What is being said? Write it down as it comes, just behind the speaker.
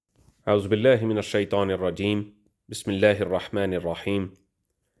اعوذ باللہ من الشیطان الرجیم بسم اللہ الرحمن الرحیم۔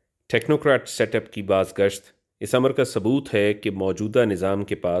 ٹیکنوکریٹ سیٹ اپ کی باز گشت اس امر کا ثبوت ہے کہ موجودہ نظام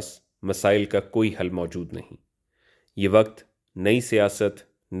کے پاس مسائل کا کوئی حل موجود نہیں۔ یہ وقت نئی سیاست،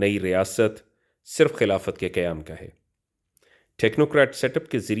 نئی ریاست، صرف خلافت کے قیام کا ہے۔ ٹیکنوکریٹ سیٹ اپ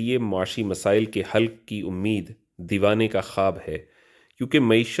کے ذریعے معاشی مسائل کے حل کی امید دیوانے کا خواب ہے، کیونکہ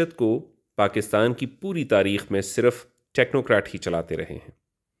معیشت کو پاکستان کی پوری تاریخ میں صرف ٹیکنوکریٹ ہی چلاتے رہے ہیں،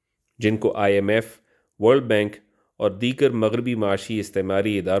 جن کو IMF، ورلڈ بینک اور دیگر مغربی معاشی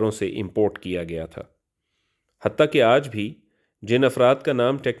استعماری اداروں سے امپورٹ کیا گیا تھا۔ حتیٰ کہ آج بھی جن افراد کا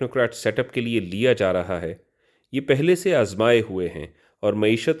نام ٹیکنوکریٹ سیٹ اپ کے لیے لیا جا رہا ہے، یہ پہلے سے آزمائے ہوئے ہیں اور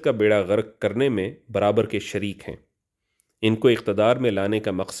معیشت کا بیڑا غرق کرنے میں برابر کے شریک ہیں۔ ان کو اقتدار میں لانے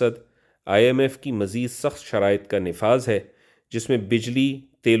کا مقصد IMF کی مزید سخت شرائط کا نفاذ ہے، جس میں بجلی،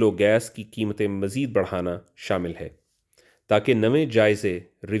 تیل و گیس کی قیمتیں مزید بڑھانا شامل ہے، تاکہ نئے جائزے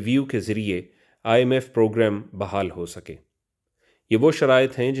ریویو کے ذریعے IMF پروگرام بحال ہو سکے۔ یہ وہ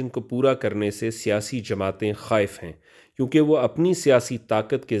شرائط ہیں جن کو پورا کرنے سے سیاسی جماعتیں خائف ہیں، کیونکہ وہ اپنی سیاسی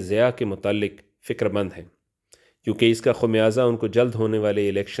طاقت کے ضیاع کے متعلق فکر مند ہیں، کیونکہ اس کا خمیازہ ان کو جلد ہونے والے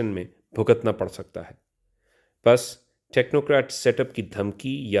الیکشن میں بھگتنا پڑ سکتا ہے۔ بس ٹیکنوکریٹ سیٹ اپ کی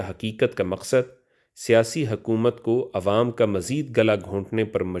دھمکی یا حقیقت کا مقصد سیاسی حکومت کو عوام کا مزید گلا گھونٹنے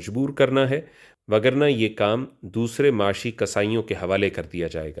پر مجبور کرنا ہے، وگرنہ یہ کام دوسرے معاشی کسائیوں کے حوالے کر دیا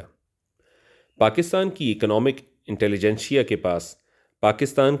جائے گا۔ پاکستان کی اکنامک انٹیلیجنسیا کے پاس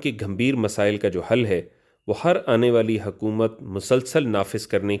پاکستان کے گھمبیر مسائل کا جو حل ہے، وہ ہر آنے والی حکومت مسلسل نافذ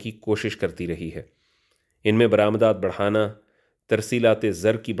کرنے کی کوشش کرتی رہی ہے۔ ان میں برآمدات بڑھانا، ترسیلات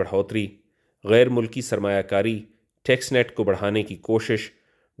زر کی بڑھوتری، غیر ملکی سرمایہ کاری، ٹیکس نیٹ کو بڑھانے کی کوشش،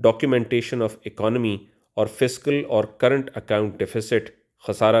 ڈاکیومنٹیشن آف اکانومی اور فسکل اور کرنٹ اکاؤنٹ ڈیفیسٹ،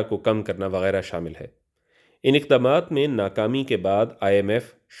 خسارہ کو کم کرنا وغیرہ شامل ہے۔ ان اقدامات میں ناکامی کے بعد IMF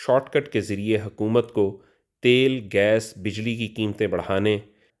شارٹ کٹ کے ذریعے حکومت کو تیل، گیس، بجلی کی قیمتیں بڑھانے،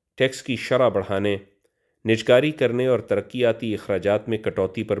 ٹیکس کی شرح بڑھانے، نجکاری کرنے اور ترقیاتی اخراجات میں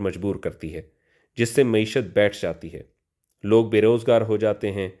کٹوتی پر مجبور کرتی ہے، جس سے معیشت بیٹھ جاتی ہے، لوگ بے روزگار ہو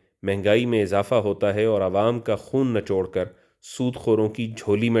جاتے ہیں، مہنگائی میں اضافہ ہوتا ہے اور عوام کا خون نچوڑ کر سود خوروں کی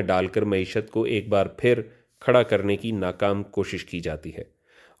جھولی میں ڈال کر معیشت کو ایک بار پھر کھڑا کرنے کی ناکام کوشش کی جاتی ہے،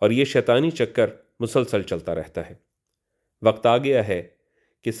 اور یہ شیطانی چکر مسلسل چلتا رہتا ہے۔ وقت آ گیا ہے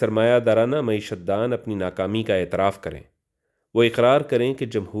کہ سرمایہ دارانہ معیشت دان اپنی ناکامی کا اعتراف کریں۔ وہ اقرار کریں کہ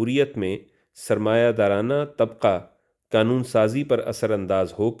جمہوریت میں سرمایہ دارانہ طبقہ قانون سازی پر اثر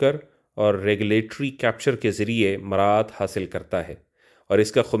انداز ہو کر اور ریگولیٹری کیپچر کے ذریعے مراعات حاصل کرتا ہے، اور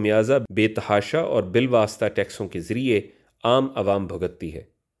اس کا خمیازہ بے تحاشا اور بالواسطہ ٹیکسوں کے ذریعے عام عوام بھگتتی ہے۔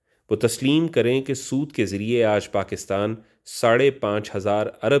 وہ تسلیم کریں کہ سود کے ذریعے آج پاکستان 5,500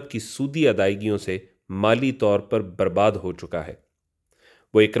 ارب کی سودی ادائیگیوں سے مالی طور پر برباد ہو چکا ہے۔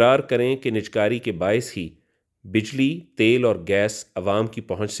 وہ اقرار کریں کہ نجکاری کے باعث ہی بجلی، تیل اور گیس عوام کی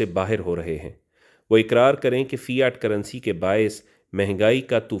پہنچ سے باہر ہو رہے ہیں۔ وہ اقرار کریں کہ فیاٹ کرنسی کے باعث مہنگائی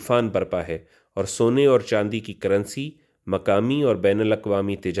کا طوفان برپا ہے اور سونے اور چاندی کی کرنسی مقامی اور بین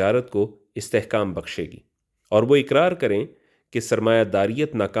الاقوامی تجارت کو استحکام بخشے گی۔ اور وہ اقرار کریں کہ سرمایہ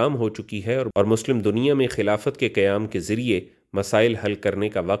داریت ناکام ہو چکی ہے اور مسلم دنیا میں خلافت کے قیام کے ذریعے مسائل حل کرنے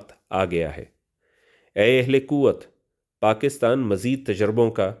کا وقت آ گیا ہے۔ اے اہل قوت، پاکستان مزید تجربوں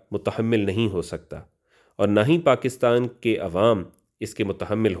کا متحمل نہیں ہو سکتا، اور نہ ہی پاکستان کے عوام اس کے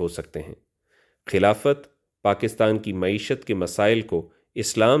متحمل ہو سکتے ہیں۔ خلافت پاکستان کی معیشت کے مسائل کو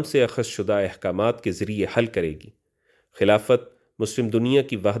اسلام سے اخذ شدہ احکامات کے ذریعے حل کرے گی۔ خلافت مسلم دنیا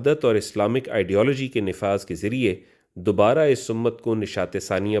کی وحدت اور اسلامک آئیڈیالوجی کے نفاذ کے ذریعے دوبارہ اس امت کو نشاط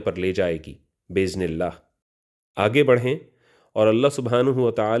ثانیہ پر لے جائے گی باذن اللہ۔ آگے بڑھیں اور اللہ سبحانہ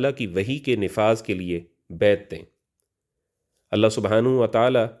و تعالیٰ کی وحی کے نفاذ کے لیے بیعت دیں۔ اللہ سبحانہ و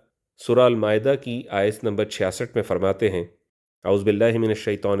تعالیٰ سورہ المائدہ کی آیت نمبر 66 میں فرماتے ہیں: اعوذ باللہ من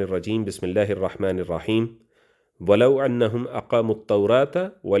الشیطان الرجیم، بسم اللہ الرحمن الرحیم، وَلَوْ أَنَّهُمْ أَقَامُوا التَّوْرَاةَ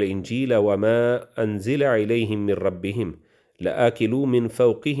وَالْإِنْجِيلَ وَمَا أَنزِلَ إِلَيْهِمْ مِنْ رَبِّهِمْ لَآكِلُوا مِنْ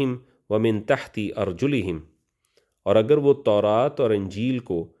فَوْقِهِمْ وَمِنْ تَحْتِ أَرْجُلِهِمْ، اور اگر وہ تورات اور انجیل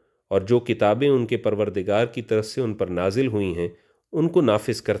کو اور جو کتابیں ان کے پروردگار کی طرف سے ان پر نازل ہوئی ہیں ان کو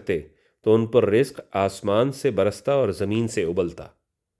نافذ کرتے تو ان پر رزق آسمان سے برستا اور زمین سے ابلتا۔